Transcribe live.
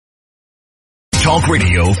Talk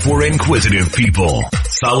radio for inquisitive people.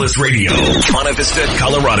 Solace Radio, Monte Vista,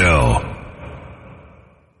 Colorado.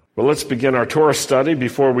 Well, let's begin our Torah study.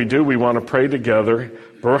 Before we do, we want to pray together.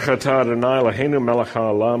 Baruch atah Adonai Eloheinu melech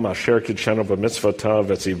haolam asher kidshanu b'mitzvotav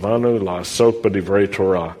v'tzivanu la'asok b'divrei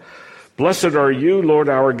Torah. Blessed are you, Lord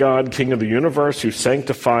our God, King of the universe, who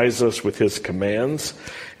sanctifies us with his commands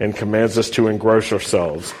and commands us to engross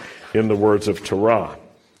ourselves in the words of Torah.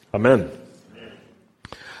 Amen.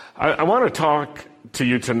 I want to talk to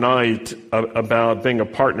you tonight about being a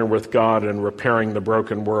partner with God and repairing the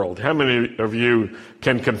broken world. How many of you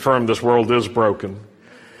can confirm this world is broken?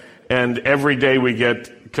 And every day we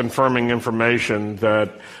get confirming information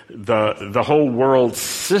that the whole world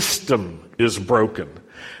system is broken.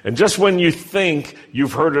 And just when you think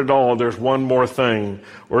you've heard it all, there's one more thing,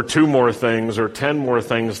 or two more things, or 10 more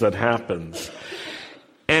things that happens.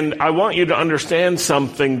 And I want you to understand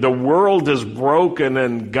something. The world is broken,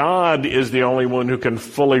 and God is the only one who can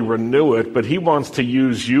fully renew it, but he wants to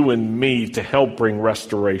use you and me to help bring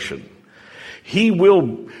restoration. He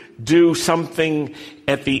will do something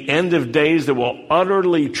at the end of days that will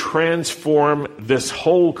utterly transform this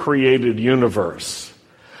whole created universe.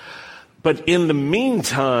 But in the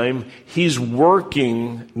meantime, he's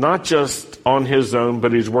working not just on his own,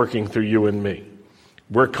 but he's working through you and me.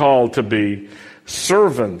 We're called to be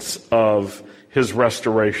servants of his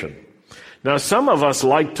restoration. Now, some of us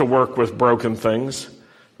like to work with broken things,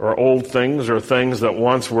 or old things, or things that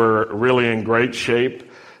once were really in great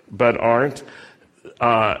shape, but aren't.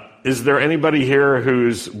 Is there anybody here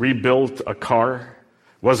who's rebuilt a car?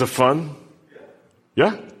 Was it fun?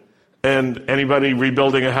 Yeah? And anybody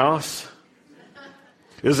rebuilding a house?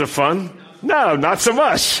 Is it fun? No, not so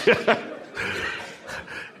much.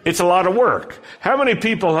 It's a lot of work. How many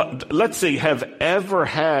people, let's see, have ever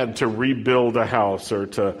had to rebuild a house or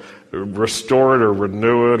to restore it or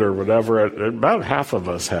renew it or whatever? About half of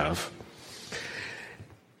us have.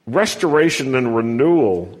 Restoration and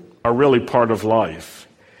renewal are really part of life.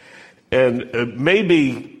 And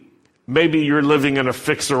maybe you're living in a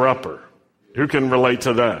fixer-upper. Who can relate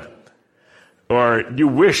to that? Or you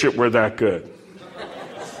wish it were that good.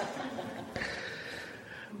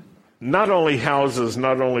 Not only houses,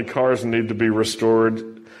 not only cars need to be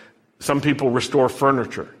restored. Some people restore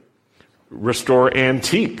furniture, restore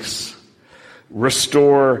antiques,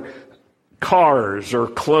 restore cars or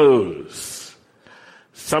clothes,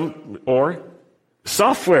 or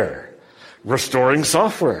software, restoring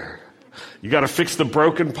software. You got to fix the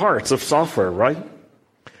broken parts of software, right?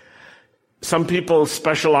 Some people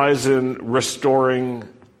specialize in restoring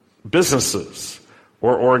businesses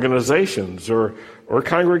or organizations or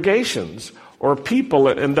congregations or people.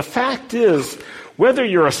 And the fact is, whether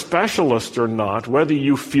you're a specialist or not, whether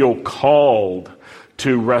you feel called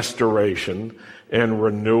to restoration and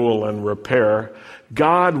renewal and repair,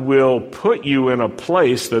 God will put you in a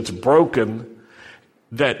place that's broken,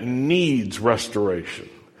 that needs restoration,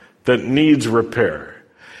 that needs repair.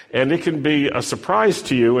 And it can be a surprise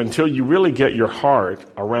to you until you really get your heart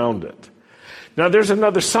around it. Now, there's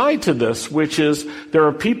another side to this, which is there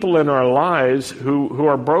are people in our lives who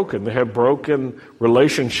are broken. They have broken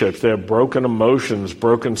relationships. They have broken emotions,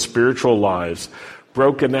 broken spiritual lives,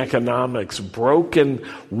 broken economics, broken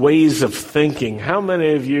ways of thinking. How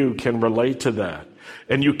many of you can relate to that?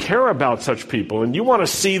 And you care about such people, and you want to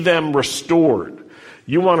see them restored.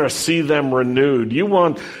 You want to see them renewed.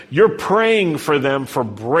 You're praying for them for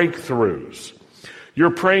breakthroughs.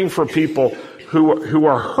 You're praying for people who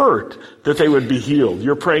are hurt, that they would be healed.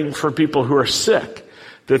 You're praying for people who are sick,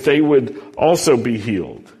 that they would also be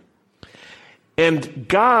healed. And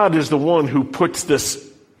God is the one who puts this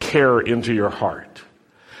care into your heart.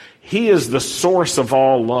 He is the source of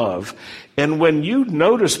all love. And when you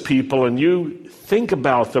notice people and you think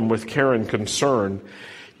about them with care and concern,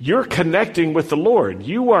 you're connecting with the Lord.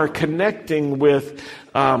 You are connecting with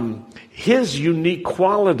his unique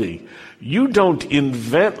quality. You don't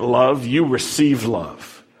invent love, you receive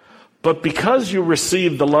love. But because you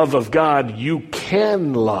receive the love of God, you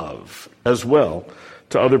can love as well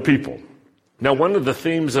to other people. Now, one of the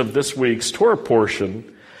themes of this week's Torah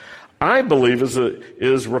portion, I believe,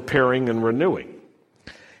 is repairing and renewing.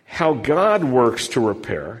 How God works to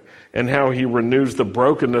repair and how he renews the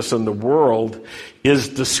brokenness in the world is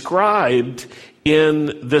described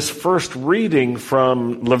in this first reading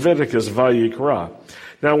from Leviticus, Vayikra.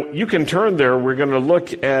 Now, you can turn there. We're going to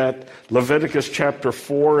look at Leviticus chapter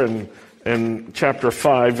 4 and chapter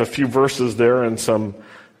 5, a few verses there and some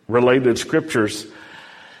related scriptures.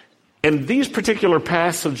 And these particular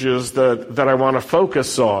passages that I want to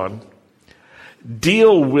focus on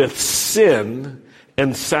deal with sin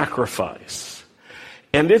and sacrifice.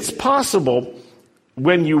 And it's possible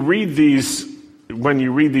when you read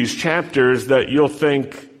these chapters, that you'll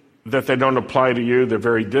think that they don't apply to you. They're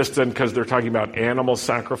very distant because they're talking about animal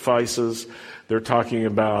sacrifices. They're talking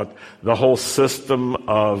about the whole system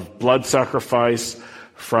of blood sacrifice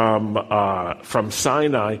from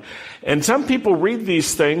Sinai. And some people read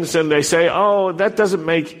these things and they say, oh, that doesn't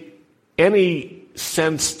make any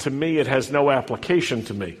sense to me. It has no application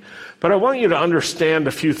to me. But I want you to understand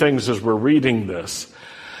a few things as we're reading this.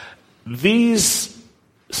 These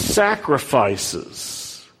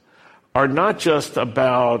sacrifices are not just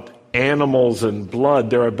about animals and blood.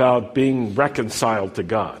 They're about being reconciled to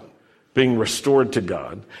God, being restored to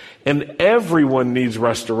God. And everyone needs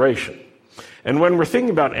restoration. And when we're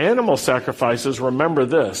thinking about animal sacrifices, remember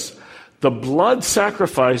this. The blood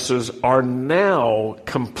sacrifices are now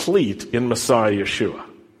complete in Messiah Yeshua.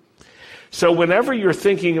 So whenever you're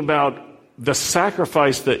thinking about the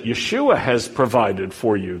sacrifice that Yeshua has provided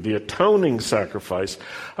for you, the atoning sacrifice,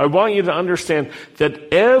 I want you to understand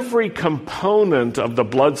that every component of the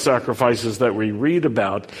blood sacrifices that we read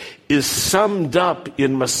about is summed up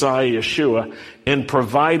in Messiah Yeshua and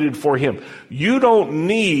provided for him. You don't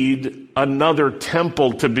need another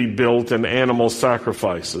temple to be built and animal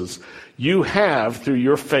sacrifices. You have, through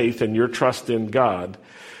your faith and your trust in God,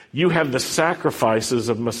 you have the sacrifices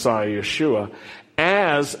of Messiah Yeshua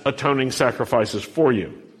as atoning sacrifices for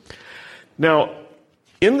you. Now,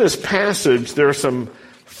 in this passage, there are some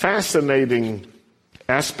fascinating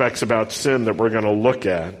aspects about sin that we're going to look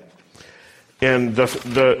at. And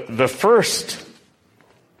the first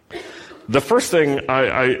thing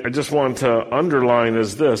I just want to underline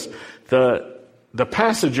is this. The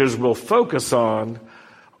passages we'll focus on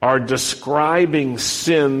are describing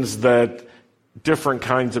sins that different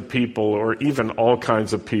kinds of people, or even all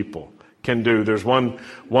kinds of people, can do. There's one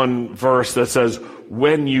verse that says,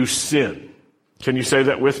 when you sin. Can you say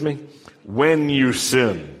that with me? When you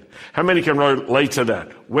sin. How many can relate to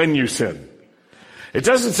that? When you sin. It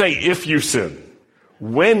doesn't say if you sin.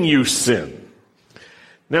 When you sin.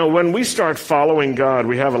 Now, when we start following God,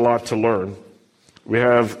 we have a lot to learn. We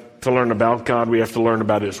have to learn about God. We have to learn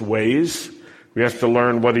about his ways. We have to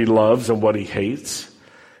learn what he loves and what he hates.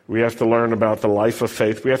 We have to learn about the life of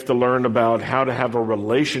faith. We have to learn about how to have a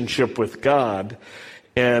relationship with God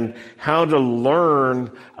and how to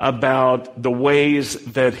learn about the ways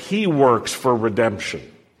that he works for redemption,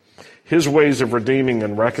 his ways of redeeming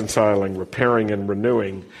and reconciling, repairing and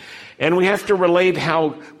renewing. And we have to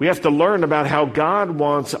learn about how God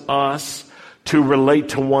wants us to relate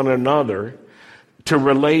to one another, to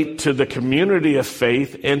relate to the community of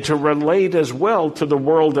faith, and to relate as well to the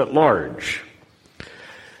world at large.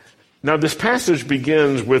 Now, this passage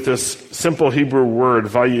begins with this simple Hebrew word,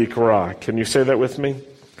 vayikra. Can you say that with me?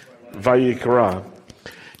 Vayikra.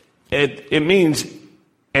 It means,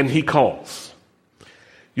 and he calls.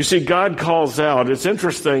 You see, God calls out. It's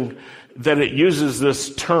interesting that it uses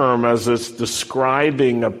this term as it's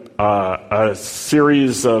describing a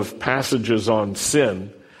series of passages on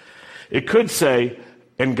sin. It could say,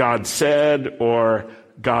 and God said, or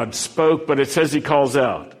God spoke, but it says he calls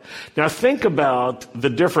out. Now think about the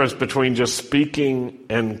difference between just speaking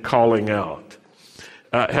and calling out.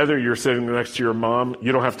 Heather, you're sitting next to your mom.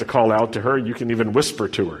 You don't have to call out to her. You can even whisper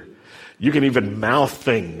to her. You can even mouth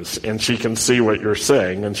things, and she can see what you're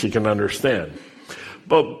saying, and she can understand.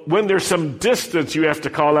 But when there's some distance, you have to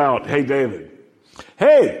call out, hey, David.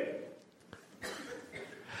 Hey!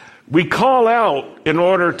 We call out in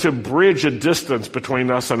order to bridge a distance between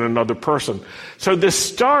us and another person. So this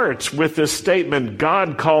starts with this statement,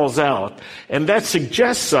 God calls out, and that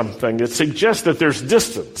suggests something. It suggests that there's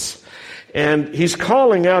distance. And he's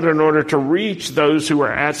calling out in order to reach those who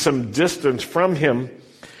are at some distance from him.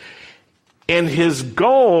 And his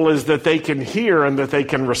goal is that they can hear and that they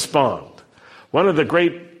can respond. One of the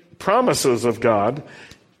great promises of God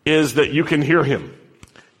is that you can hear him.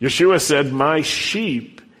 Yeshua said, my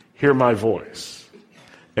sheep hear my voice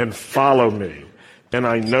and follow me, and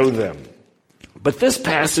I know them. But this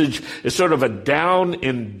passage is sort of a down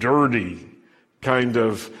and dirty kind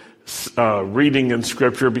of reading in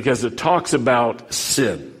Scripture because it talks about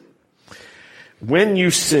sin. When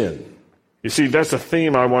you sin, you see, that's a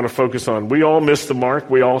theme I want to focus on. We all miss the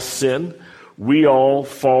mark. We all sin. We all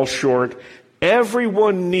fall short.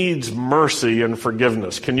 Everyone needs mercy and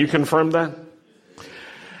forgiveness. Can you confirm that?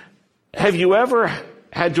 Have you ever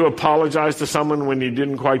had to apologize to someone when you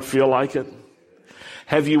didn't quite feel like it?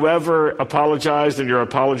 Have you ever apologized and your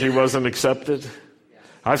apology wasn't accepted?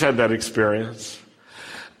 I've had that experience.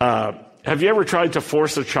 Have you ever tried to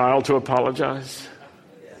force a child to apologize?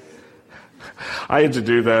 I had to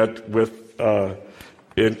do that with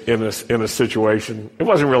in a situation. It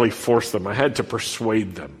wasn't really force them. I had to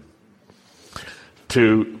persuade them.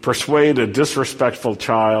 To persuade a disrespectful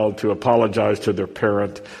child to apologize to their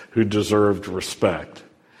parent who deserved respect.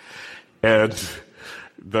 And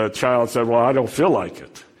the child said, well, I don't feel like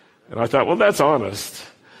it. And I thought, well, that's honest.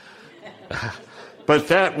 But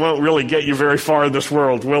that won't really get you very far in this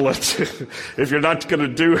world, will it? If you're not going to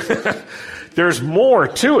do it. There's more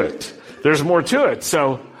to it. There's more to it.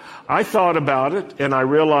 So I thought about it, and I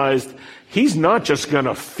realized he's not just going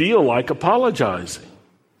to feel like apologizing.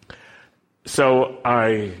 So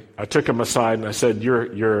I took him aside and I said,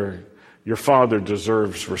 your father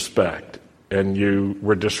deserves respect, and you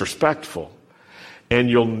were disrespectful. And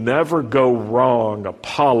you'll never go wrong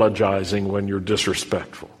apologizing when you're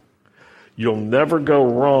disrespectful. You'll never go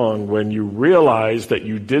wrong when you realize that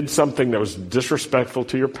you did something that was disrespectful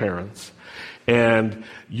to your parents, and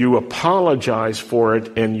you apologize for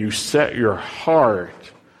it, and you set your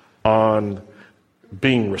heart on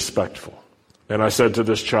being respectful. And I said to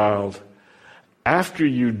this child, after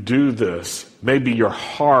you do this, maybe your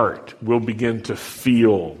heart will begin to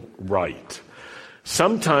feel right.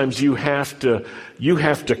 Sometimes you have to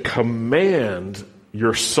command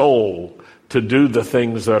your soul to do the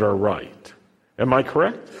things that are right. Am I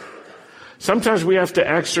correct? Sometimes we have to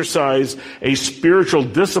exercise a spiritual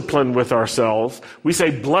discipline with ourselves. We say,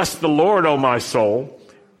 bless the Lord, O my soul,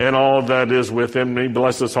 and all that is within me,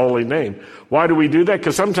 bless his holy name. Why do we do that?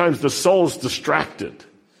 Because sometimes the soul's distracted.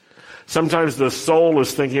 Sometimes the soul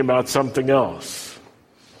is thinking about something else.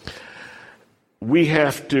 We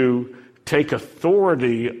have to take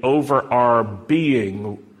authority over our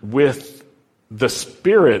being with the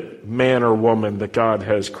spirit man or woman that God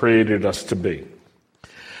has created us to be.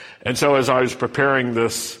 And so as I was preparing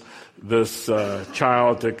this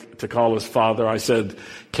child to call his father, I said,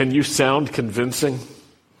 can you sound convincing?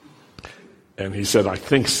 And he said, I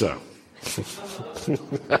think so.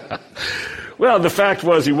 Well, the fact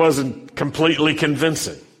was he wasn't completely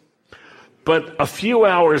convincing. But a few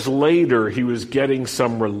hours later, he was getting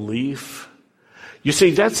some relief. You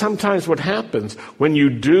see, that's sometimes what happens when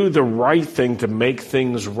you do the right thing to make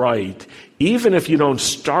things right. Even if you don't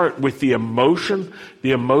start with the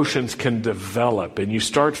emotions can develop, and you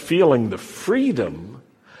start feeling the freedom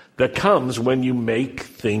that comes when you make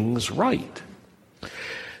things right.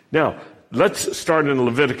 Now, let's start in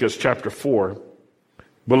Leviticus chapter 4.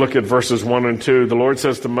 We'll look at verses 1 and 2. The Lord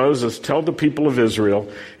says to Moses, tell the people of Israel,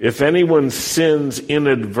 if anyone sins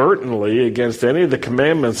inadvertently against any of the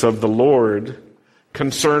commandments of the Lord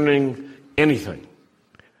concerning anything.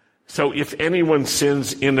 So if anyone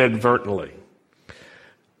sins inadvertently,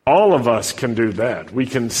 all of us can do that. We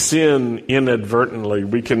can sin inadvertently.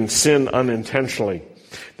 We can sin unintentionally.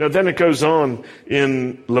 Now then it goes on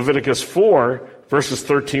in Leviticus 4, verses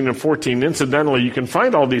 13 and 14. Incidentally, you can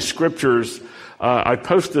find all these scriptures. I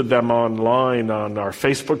posted them online on our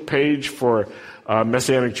Facebook page for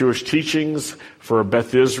Messianic Jewish Teachings, for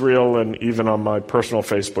Beth Israel, and even on my personal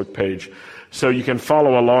Facebook page. So you can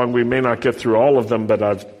follow along. We may not get through all of them, but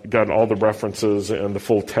I've got all the references and the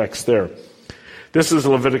full text there. This is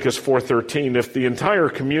Leviticus 4:13. If the entire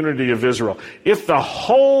community of Israel, if the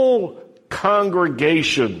whole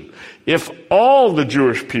congregation, if all the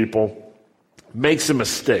Jewish people makes a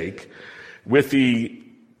mistake, with the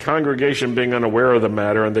congregation being unaware of the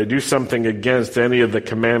matter, and they do something against any of the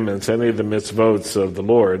commandments, any of the mitzvot of the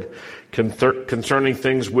Lord, concerning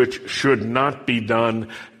things which should not be done,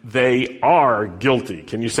 they are guilty.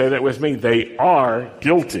 Can you say that with me? They are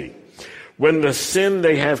guilty. When the sin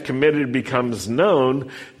they have committed becomes known,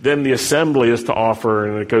 then the assembly is to offer,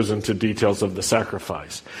 and it goes into details of the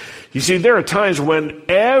sacrifice. You see, there are times when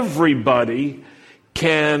everybody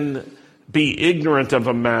can be ignorant of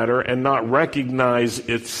a matter and not recognize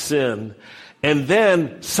its sin, and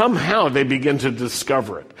then somehow they begin to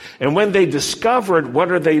discover it. And when they discover it, what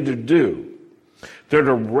are they to do? They're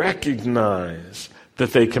to recognize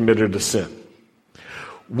that they committed a sin.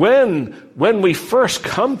 When we first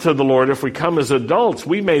come to the Lord, if we come as adults,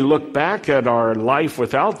 we may look back at our life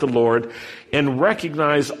without the Lord and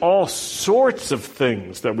recognize all sorts of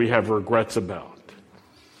things that we have regrets about.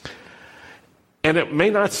 And it may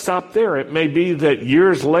not stop there. It may be that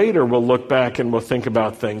years later we'll look back and we'll think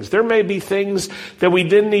about things. There may be things that we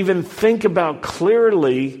didn't even think about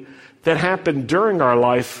clearly that happened during our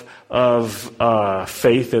life of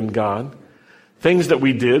faith in God. Things that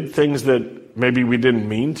we did, things that maybe we didn't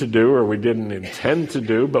mean to do or we didn't intend to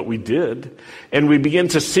do, but we did. And we begin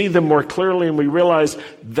to see them more clearly, and we realize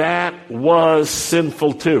that was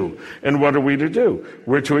sinful too. And what are we to do?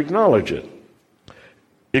 We're to acknowledge it.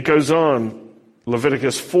 It goes on,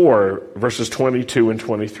 Leviticus 4, verses 22 and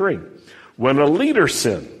 23. When a leader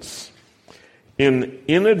sins,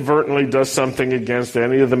 inadvertently does something against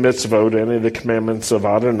any of the mitzvot, any of the commandments of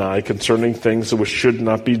Adonai concerning things which should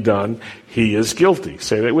not be done, he is guilty.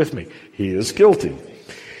 Say that with me. He is guilty.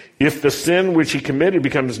 If the sin which he committed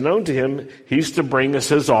becomes known to him, he's to bring us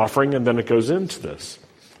his offering, and then it goes into this.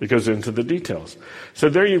 It goes into the details. So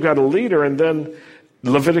there you've got a leader, and then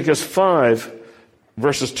Leviticus 5,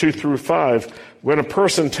 verses 2 through 5, when a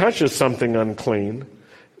person touches something unclean,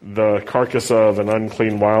 the carcass of an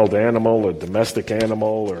unclean wild animal, a domestic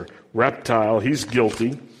animal, or reptile, he's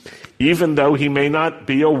guilty, even though he may not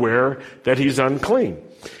be aware that he's unclean.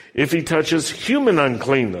 If he touches human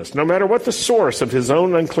uncleanness, no matter what the source of his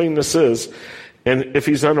own uncleanness is, and if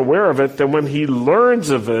he's unaware of it, then when he learns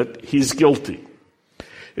of it, he's guilty.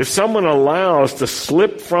 If someone allows to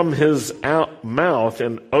slip from his mouth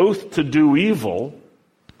an oath to do evil,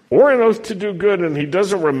 or an oath to do good, and he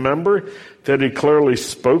doesn't remember that he clearly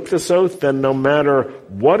spoke this oath, then no matter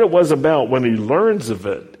what it was about, when he learns of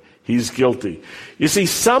it, he's guilty. You see,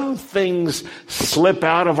 some things slip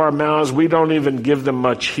out of our mouths. We don't even give them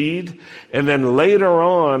much heed. And then later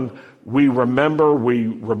on, we remember,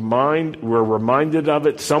 we're reminded of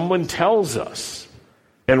it. Someone tells us.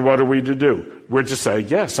 And what are we to do? We're to say,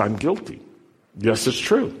 yes, I'm guilty. Yes, it's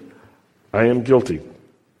true. I am guilty.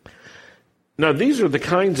 Now, these are the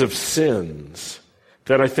kinds of sins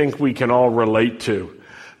that I think we can all relate to.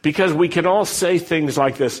 Because we can all say things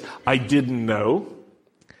like this: I didn't know.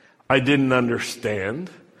 I didn't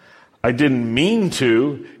understand. I didn't mean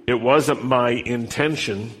to. It wasn't my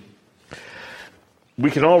intention.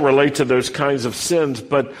 We can all relate to those kinds of sins,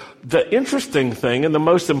 but the interesting thing and the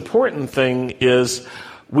most important thing is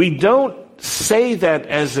we don't say that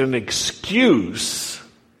as an excuse.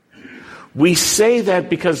 We say that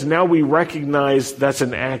because now we recognize that's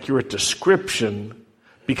an accurate description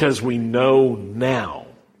because we know now.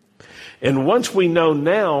 And once we know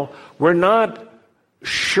now, we're not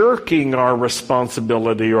shirking our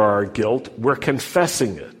responsibility or our guilt, we're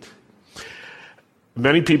confessing it.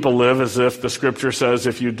 Many people live as if the scripture says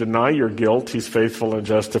if you deny your guilt, he's faithful and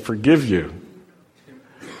just to forgive you.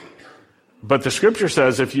 But the scripture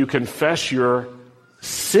says if you confess your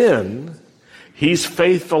sin, he's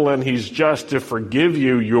faithful and he's just to forgive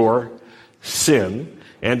you your sin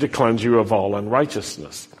and to cleanse you of all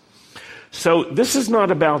unrighteousness. So this is not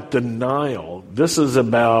about denial. This is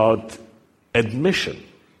about admission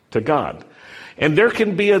to God. And there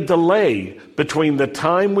can be a delay between the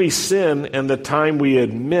time we sin and the time we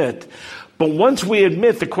admit. But once we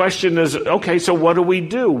admit, the question is, okay, so what do we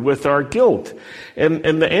do with our guilt? And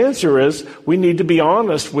the answer is we need to be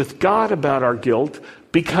honest with God about our guilt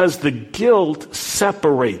because the guilt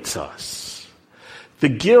separates us. The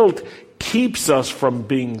guilt keeps us from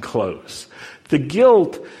being close. The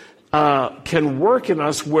guilt can work in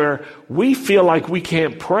us where we feel like we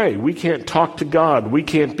can't pray, we can't talk to God, we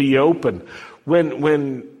can't be open.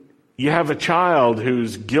 When you have a child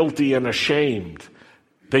who's guilty and ashamed,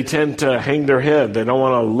 they tend to hang their head. They don't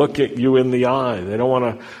want to look at you in the eye. They don't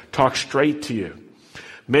want to talk straight to you.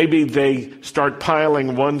 Maybe they start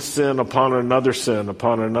piling one sin upon another sin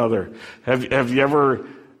upon another. Have you ever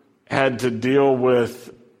had to deal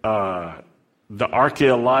with the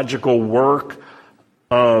archaeological work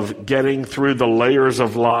of getting through the layers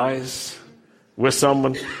of lies with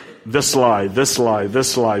someone? This lie, this lie,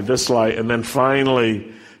 this lie, this lie, and then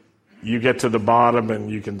finally you get to the bottom and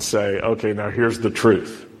you can say, okay, now here's the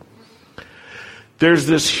truth. There's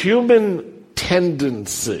this human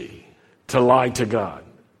tendency to lie to God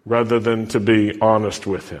rather than to be honest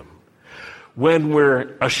with him. When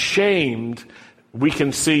we're ashamed, we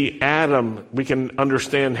can see Adam, we can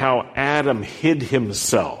understand how Adam hid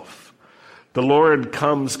himself. The Lord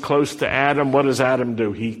comes close to Adam. What does Adam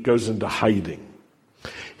do? He goes into hiding.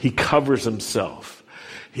 He covers himself.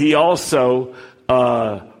 He also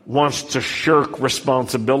wants to shirk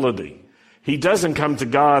responsibility. He doesn't come to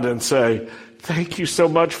God and say, thank you so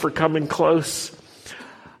much for coming close.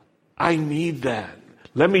 I need that.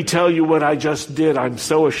 Let me tell you what I just did. I'm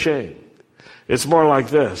so ashamed. It's more like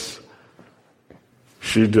this.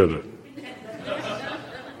 She did it.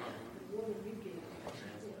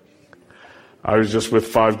 I was just with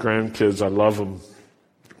 5 grandkids. I love them.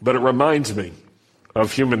 But it reminds me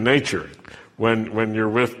of human nature when you're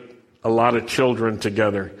with a lot of children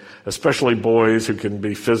together, especially boys who can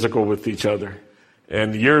be physical with each other.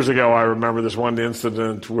 And years ago, I remember this one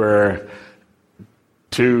incident where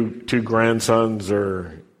two grandsons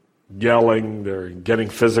are yelling, they're getting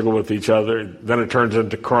physical with each other. Then it turns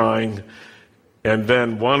into crying. And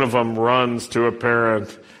then one of them runs to a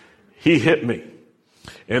parent, he hit me.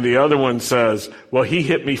 And the other one says, well, he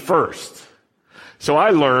hit me first. So I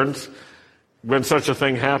learned when such a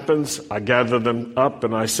thing happens, I gather them up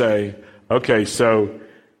and I say, okay, so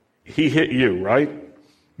he hit you, right?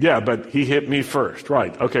 Yeah, but he hit me first,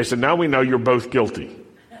 right? Okay, so now we know you're both guilty.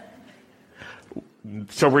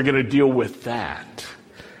 So we're going to deal with that.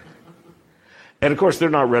 And of course, they're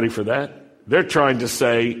not ready for that. They're trying to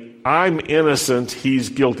say, I'm innocent, he's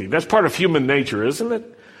guilty. That's part of human nature, isn't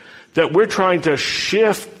it? That we're trying to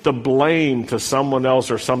shift the blame to someone else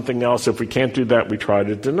or something else. If we can't do that, we try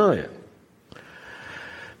to deny it.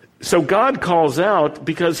 So God calls out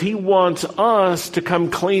because he wants us to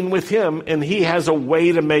come clean with him, and he has a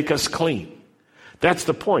way to make us clean. That's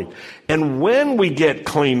the point. And when we get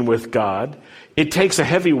clean with God, it takes a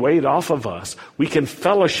heavy weight off of us. We can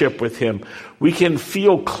fellowship with him. We can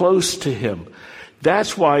feel close to him.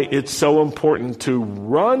 That's why it's so important to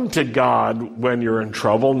run to God when you're in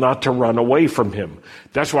trouble, not to run away from him.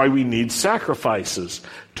 That's why we need sacrifices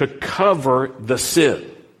to cover the sin.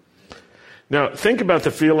 Now, think about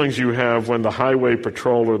the feelings you have when the highway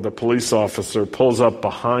patrol or the police officer pulls up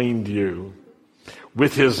behind you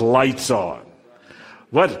with his lights on.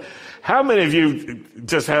 How many of you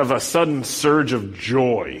just have a sudden surge of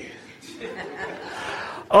joy?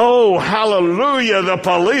 Oh, hallelujah, the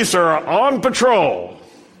police are on patrol.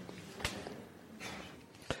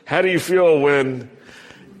 How do you feel when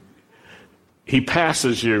he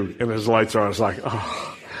passes you and his lights are on? It's like,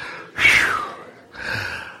 oh, whew.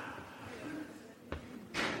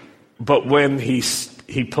 But when he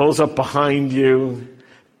pulls up behind you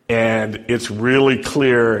and it's really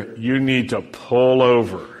clear you need to pull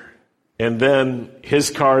over, and then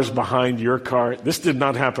his car's behind your car. This did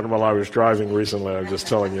not happen while I was driving recently, I'm just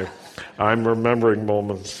telling you. I'm remembering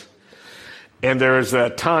moments. And there is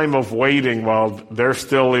that time of waiting while they're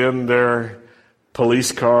still in their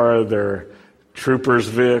police car, their trooper's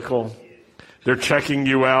vehicle. They're checking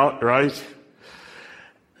you out, right?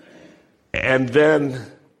 And then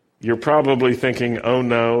you're probably thinking, oh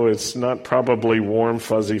no, it's not probably warm,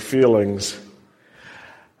 fuzzy feelings.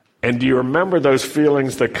 And do you remember those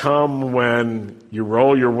feelings that come when you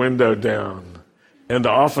roll your window down and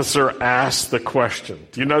the officer asks the question?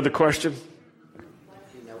 Do you know the question?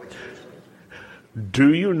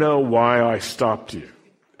 Do you know why I stopped you?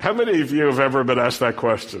 How many of you have ever been asked that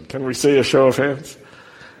question? Can we see a show of hands?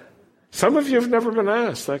 Some of you have never been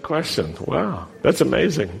asked that question. Wow, that's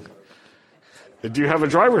amazing. Do you have a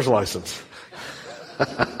driver's license?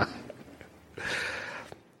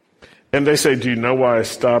 And they say, do you know why I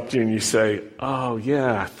stopped you? And you say, oh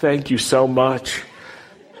yeah, thank you so much.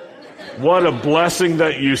 What a blessing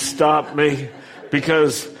that you stopped me,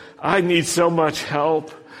 because I need so much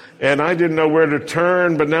help and I didn't know where to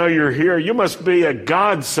turn, but now you're here. You must be a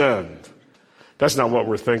godsend. That's not what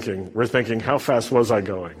we're thinking. We're thinking, how fast was I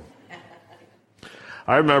going?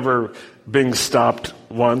 I remember being stopped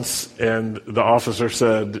once and the officer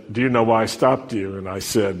said, do you know why I stopped you? And I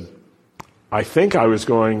said, I think I was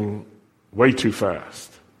going way too fast.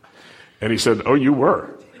 And he said, oh, you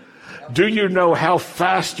were? Do you know how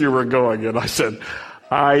fast you were going? And I said,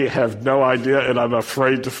 I have no idea, and I'm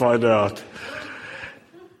afraid to find out.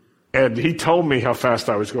 And he told me how fast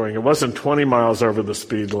I was going. It wasn't 20 miles over the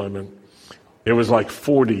speed limit. It was like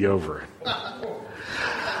 40 over.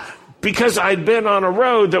 Because I'd been on a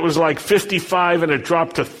road that was like 55 and it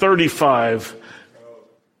dropped to 35.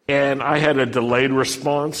 And I had a delayed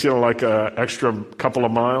response, like an extra couple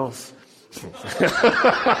of miles.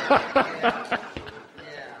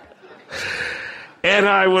 And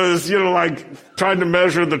I was, like trying to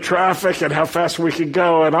measure the traffic and how fast we could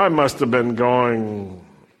go. And I must have been going,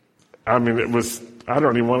 I don't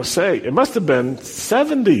even want to say. It must have been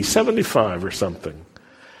 70, 75 or something.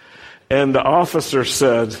 And the officer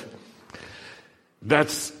said,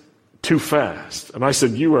 that's too fast. And I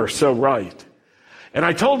said, you are so right. And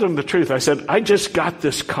I told him the truth. I said, I just got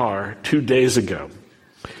this car 2 days ago.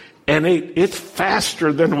 And it's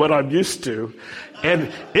faster than what I'm used to.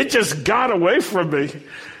 And it just got away from me.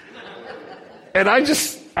 And I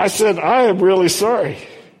said, I am really sorry.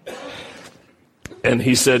 And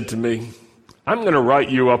he said to me, I'm going to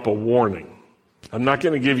write you up a warning. I'm not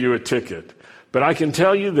going to give you a ticket. But I can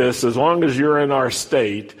tell you this, as long as you're in our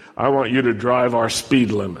state, I want you to drive our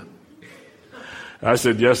speed limit. I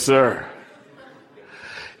said, yes, sir.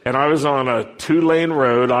 And I was on a 2-lane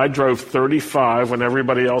road. I drove 35 when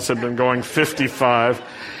everybody else had been going 55.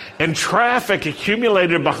 And traffic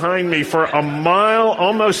accumulated behind me for a mile,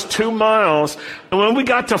 almost 2 miles. And when we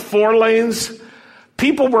got to 4 lanes,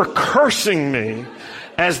 people were cursing me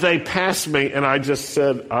as they passed me. And I just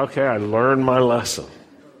said, okay, I learned my lesson.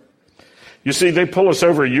 You see, they pull us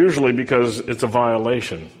over usually because it's a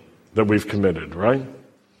violation that we've committed, right?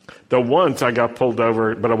 Though once I got pulled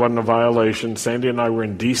over, but it wasn't a violation. Sandy and I were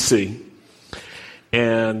in D.C.,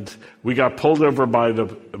 and we got pulled over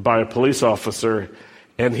by a police officer,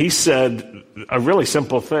 and he said a really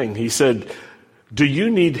simple thing. He said, "Do you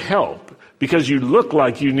need help? Because you look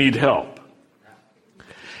like you need help."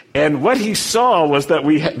 And what he saw was that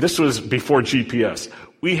this was before GPS.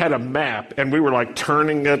 We had a map, and we were like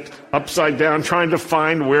turning it upside down, trying to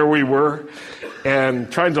find where we were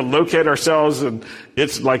and trying to locate ourselves. And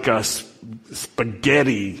it's like a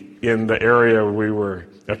spaghetti in the area we were,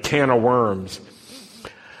 a can of worms.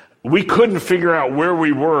 We couldn't figure out where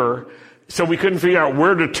we were, so we couldn't figure out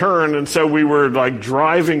where to turn. And so we were like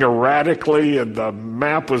driving erratically, and the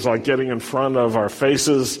map was like getting in front of our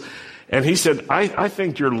faces. And he said, I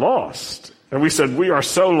think you're lost. And we said, we are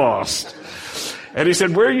so lost. And he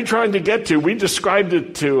said, where are you trying to get to? We described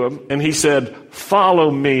it to him, and he said,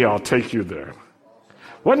 follow me, I'll take you there.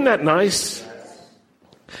 Wasn't that nice?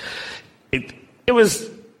 It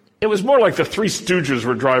was more like the Three Stooges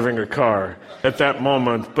were driving a car at that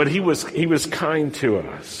moment, but he was kind to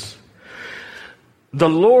us. The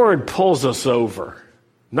Lord pulls us over,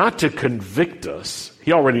 not to convict us.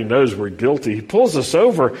 He already knows we're guilty. He pulls us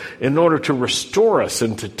over in order to restore us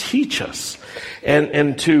and to teach us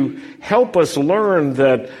and to help us learn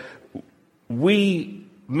that we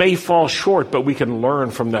may fall short, but we can learn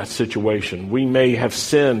from that situation. We may have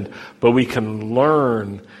sinned, but we can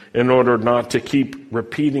learn in order not to keep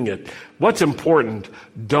repeating it. What's important,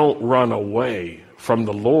 don't run away from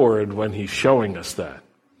the Lord when He's showing us that.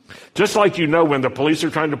 Just like you know when the police are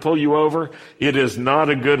trying to pull you over, it is not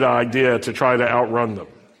a good idea to try to outrun them.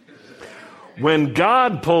 When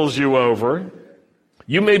God pulls you over,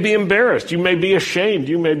 you may be embarrassed, you may be ashamed,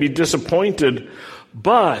 you may be disappointed,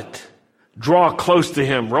 but draw close to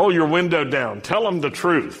Him, roll your window down, tell Him the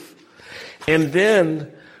truth. And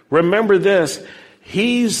then remember this,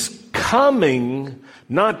 He's coming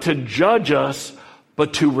not to judge us,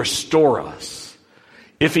 but to restore us.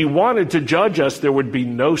 If He wanted to judge us, there would be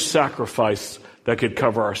no sacrifice that could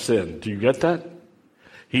cover our sin. Do you get that?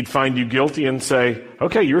 He'd find you guilty and say,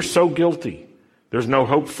 okay, you're so guilty. There's no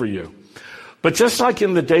hope for you. But just like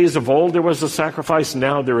in the days of old there was a sacrifice,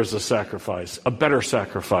 now there is a sacrifice, a better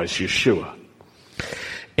sacrifice, Yeshua.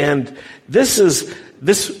 And this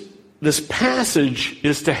passage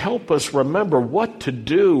is to help us remember what to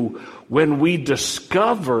do when we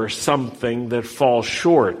discover something that falls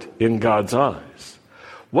short in God's eyes.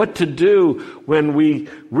 What to do when we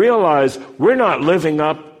realize we're not living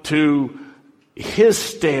up to His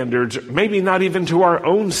standards, maybe not even to our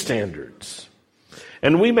own standards.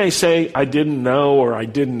 And we may say, I didn't know or I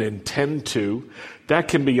didn't intend to. That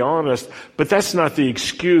can be honest, but that's not the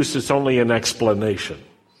excuse. It's only an explanation.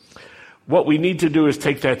 What we need to do is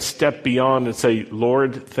take that step beyond and say,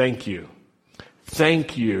 Lord, thank you.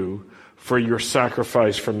 Thank you for your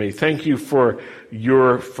sacrifice for me. Thank you for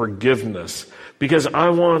your forgiveness. Because I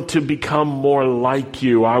want to become more like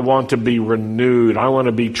you. I want to be renewed. I want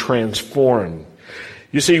to be transformed.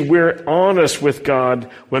 You see, we're honest with God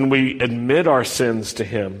when we admit our sins to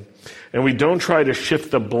Him. And we don't try to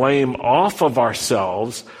shift the blame off of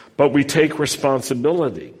ourselves, but we take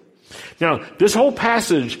responsibility. Now, this whole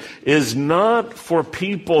passage is not for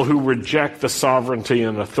people who reject the sovereignty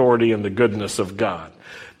and authority and the goodness of God.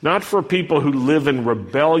 Not for people who live in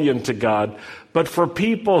rebellion to God, but for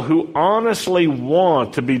people who honestly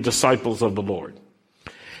want to be disciples of the Lord,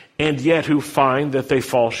 and yet who find that they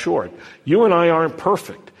fall short. You and I aren't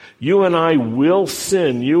perfect. You and I will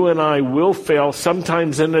sin. You and I will fail,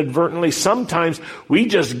 sometimes inadvertently. Sometimes we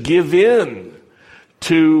just give in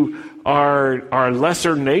to our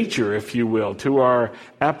lesser nature, if you will, to our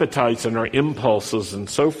appetites and our impulses and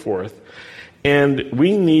so forth. And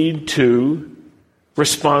we need to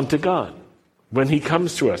respond to God when He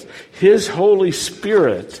comes to us. His Holy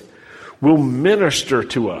Spirit will minister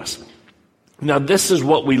to us. Now, this is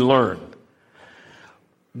what we learn.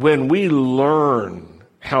 When we learn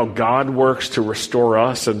how God works to restore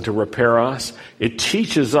us and to repair us, it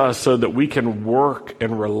teaches us so that we can work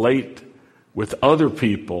and relate with other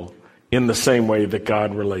people in the same way that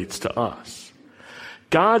God relates to us.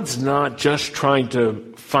 God's not just trying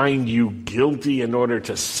to find you guilty in order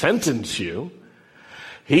to sentence you.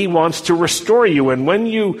 He wants to restore you. And when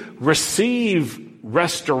you receive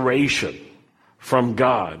restoration from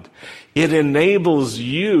God, it enables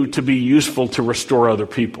you to be useful to restore other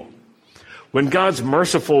people. When God's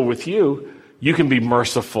merciful with you, you can be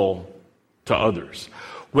merciful to others.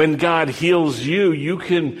 When God heals you, you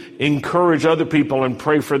can encourage other people and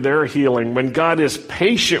pray for their healing. When God is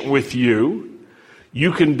patient with you,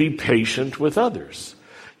 you can be patient with others.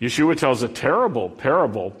 Yeshua tells a terrible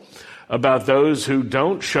parable about those who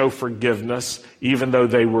don't show forgiveness even though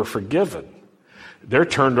they were forgiven. They're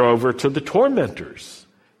turned over to the tormentors,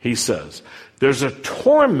 he says. There's a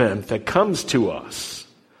torment that comes to us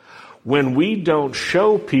when we don't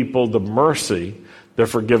show people the mercy, the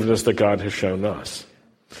forgiveness that God has shown us.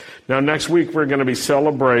 Now, next week we're going to be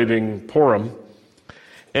celebrating Purim,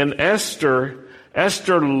 and Esther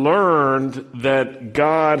learned that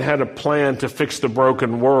God had a plan to fix the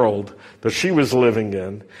broken world that she was living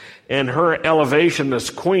in, and her elevation as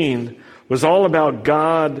queen was all about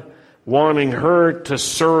God wanting her to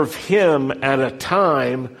serve him at a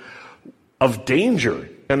time of danger,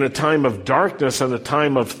 and a time of darkness, and a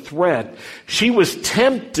time of threat. She was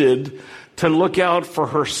tempted to look out for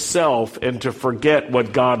herself and to forget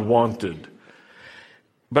what God wanted.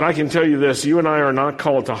 But I can tell you this, you and I are not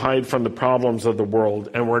called to hide from the problems of the world,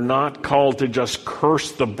 and we're not called to just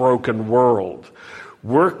curse the broken world.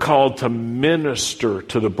 We're called to minister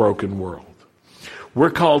to the broken world. We're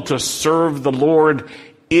called to serve the Lord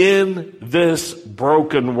in this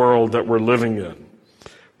broken world that we're living in.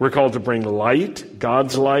 We're called to bring light, and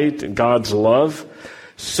God's love,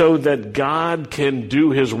 so that God can do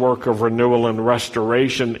his work of renewal and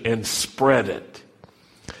restoration and spread it.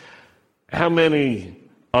 How many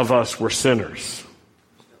of us were sinners?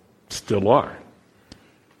 Still are.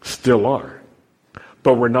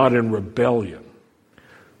 But we're not in rebellion.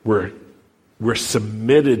 We're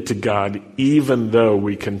submitted to God even though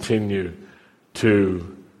we continue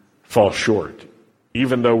to fall short,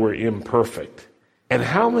 even though we're imperfect. And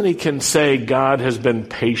how many can say God has been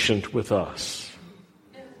patient with us?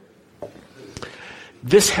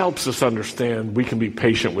 This helps us understand we can be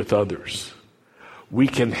patient with others. We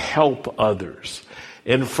can help others.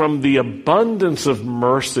 And from the abundance of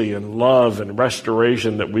mercy and love and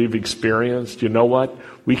restoration that we've experienced, you know what?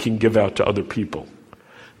 We can give out to other people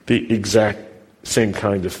the exact same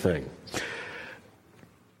kind of thing.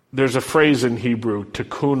 There's a phrase in Hebrew,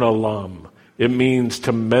 tikkun olam. It means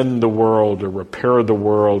to mend the world or repair the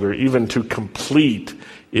world or even to complete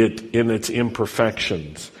it in its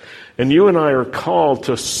imperfections. And you and I are called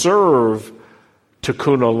to serve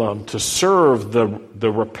tikkun olam, to serve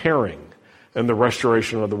the repairing and the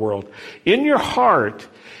restoration of the world. In your heart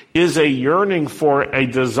is a yearning for, a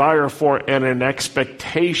desire for, and an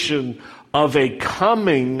expectation of a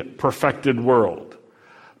coming perfected world.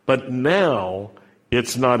 But now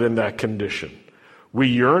it's not in that condition. We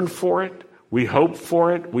yearn for it. We hope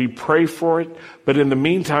for it, we pray for it, but in the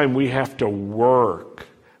meantime, we have to work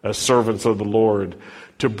as servants of the Lord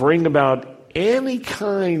to bring about any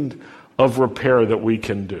kind of repair that we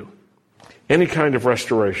can do, any kind of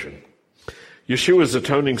restoration. Yeshua's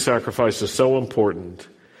atoning sacrifice is so important,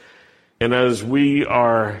 and as we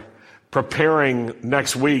are preparing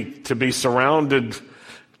next week to be surrounded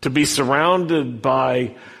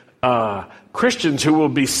by Christians who will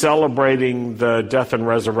be celebrating the death and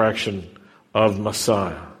resurrection of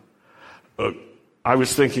Messiah. I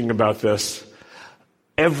was thinking about this.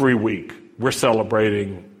 Every week we're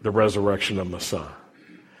celebrating the resurrection of Messiah.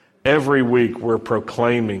 Every week we're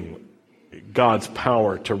proclaiming God's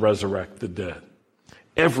power to resurrect the dead.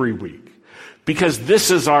 Every week. Because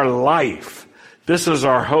this is our life. This is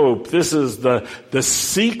our hope. This is the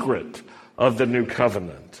secret of the new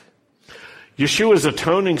covenant. Yeshua's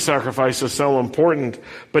atoning sacrifice is so important,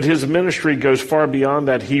 but his ministry goes far beyond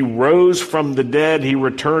that. He rose from the dead. He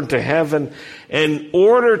returned to heaven in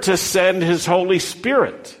order to send his Holy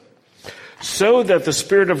Spirit so that the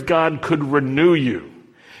Spirit of God could renew you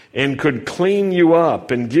and could clean you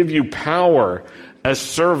up and give you power as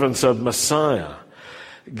servants of Messiah.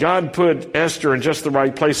 God put Esther in just the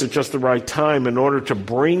right place at just the right time in order to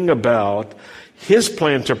bring about his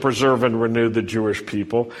plan to preserve and renew the Jewish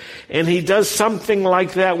people. And he does something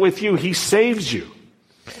like that with you. He saves you.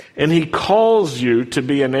 And he calls you to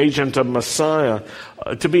be an agent of Messiah,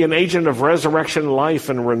 to be an agent of resurrection life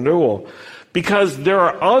and renewal. Because there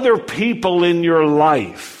are other people in your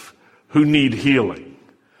life who need healing,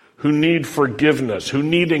 who need forgiveness, who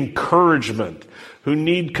need encouragement, who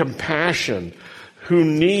need compassion, who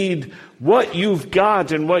need what you've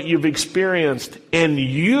got and what you've experienced. And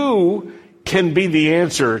you can be the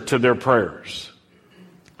answer to their prayers.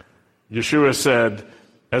 Yeshua said,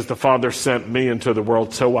 as the Father sent me into the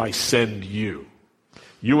world, so I send you.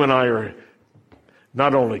 You and I are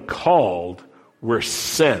not only called, we're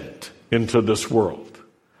sent into this world.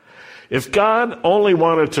 If God only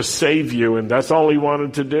wanted to save you, and that's all he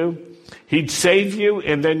wanted to do, he'd save you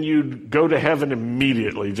and then you'd go to heaven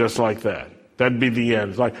immediately, just like that. That'd be the end.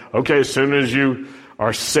 It's like, okay, as soon as you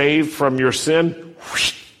are saved from your sin,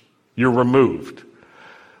 whoosh, you're removed.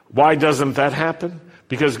 Why doesn't that happen?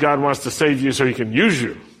 Because God wants to save you so he can use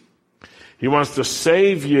you. He wants to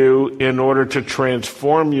save you in order to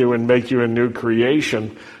transform you and make you a new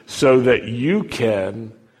creation so that you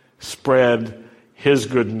can spread his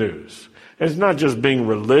good news. And it's not just being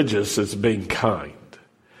religious, it's being kind.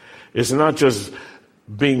 It's not just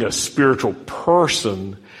being a spiritual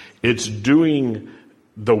person, it's doing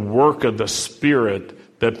the work of the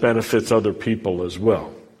Spirit that benefits other people as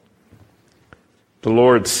well. The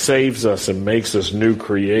Lord saves us and makes us new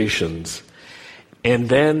creations. And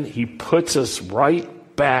then he puts us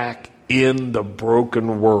right back in the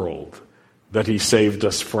broken world that he saved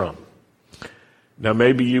us from. Now,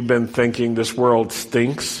 maybe you've been thinking this world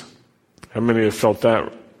stinks. How many have felt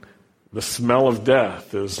that? The smell of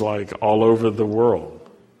death is like all over the world.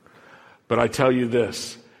 But I tell you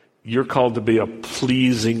this, you're called to be a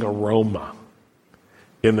pleasing aroma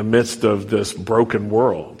in the midst of this broken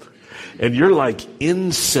world. And you're like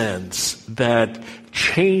incense that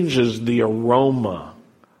changes the aroma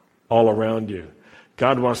all around you.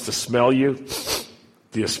 God wants to smell you.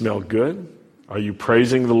 Do you smell good? Are you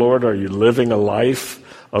praising the Lord? Are you living a life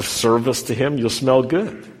of service to him? You'll smell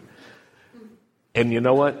good. And you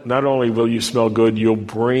know what? Not only will you smell good, you'll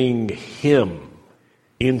bring him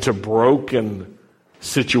into broken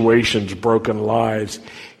situations, broken lives,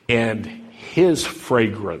 and his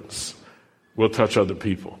fragrance will touch other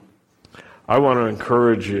people. I want to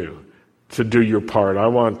encourage you to do your part. I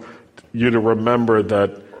want you to remember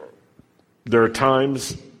that there are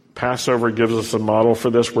times, Passover gives us a model for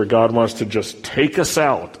this, where God wants to just take us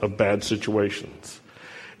out of bad situations.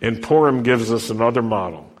 And Purim gives us another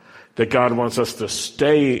model, that God wants us to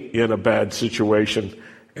stay in a bad situation,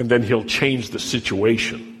 and then he'll change the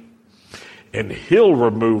situation. And he'll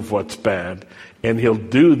remove what's bad, and he'll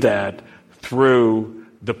do that through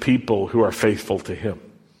the people who are faithful to him.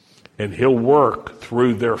 And he'll work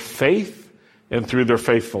through their faith and through their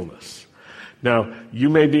faithfulness. Now, you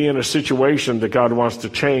may be in a situation that God wants to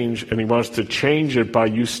change, and he wants to change it by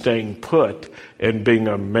you staying put and being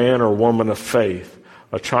a man or woman of faith,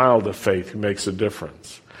 a child of faith who makes a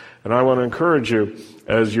difference. And I want to encourage you,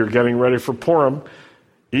 as you're getting ready for Purim,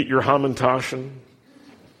 eat your hamantashen,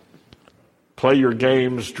 play your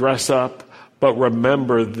games, dress up, but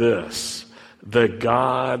remember this, that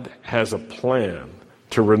God has a plan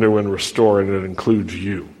to renew and restore, and it includes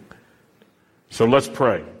you. So let's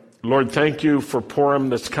pray. Lord, thank you for Purim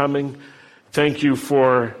that's coming. Thank you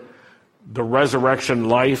for the resurrection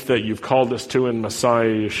life that you've called us to in Messiah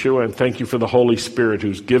Yeshua, and thank you for the Holy Spirit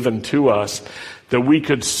who's given to us that we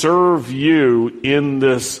could serve you in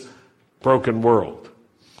this broken world.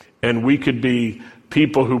 And we could be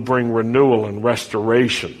people who bring renewal and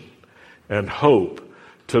restoration and hope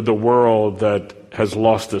to the world that has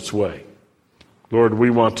lost its way. Lord, we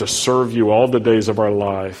want to serve you all the days of our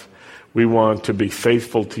life. We want to be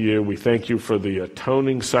faithful to you. We thank you for the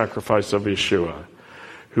atoning sacrifice of Yeshua,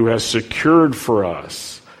 who has secured for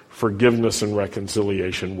us forgiveness and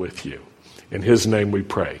reconciliation with you. In his name we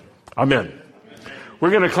pray. Amen. We're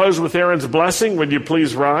going to close with Aaron's blessing. Would you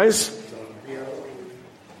please rise?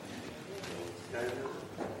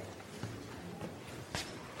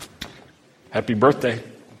 Happy birthday.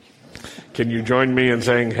 Can you join me in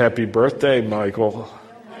saying happy birthday, Michael?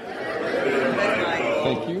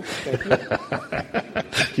 Thank you.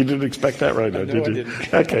 You didn't expect that right now, did you?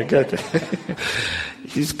 I Okay, didn't. good.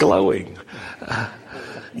 He's glowing.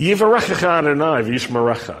 Yivarechecha Adonai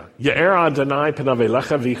v'yishmerecha. Ye'er Adonai panav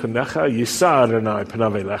elecha v'yichunecha. Yisa Adonai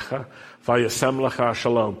panav elecha v'yasem lecha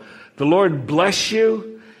shalom. The Lord bless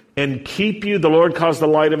you and keep you. The Lord cause the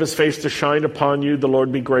light of his face to shine upon you. The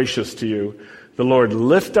Lord be gracious to you. The Lord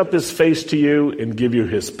lift up his face to you and give you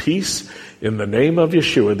his peace. In the name of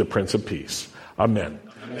Yeshua, the Prince of Peace. Amen.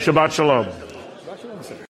 Shabbat Shalom.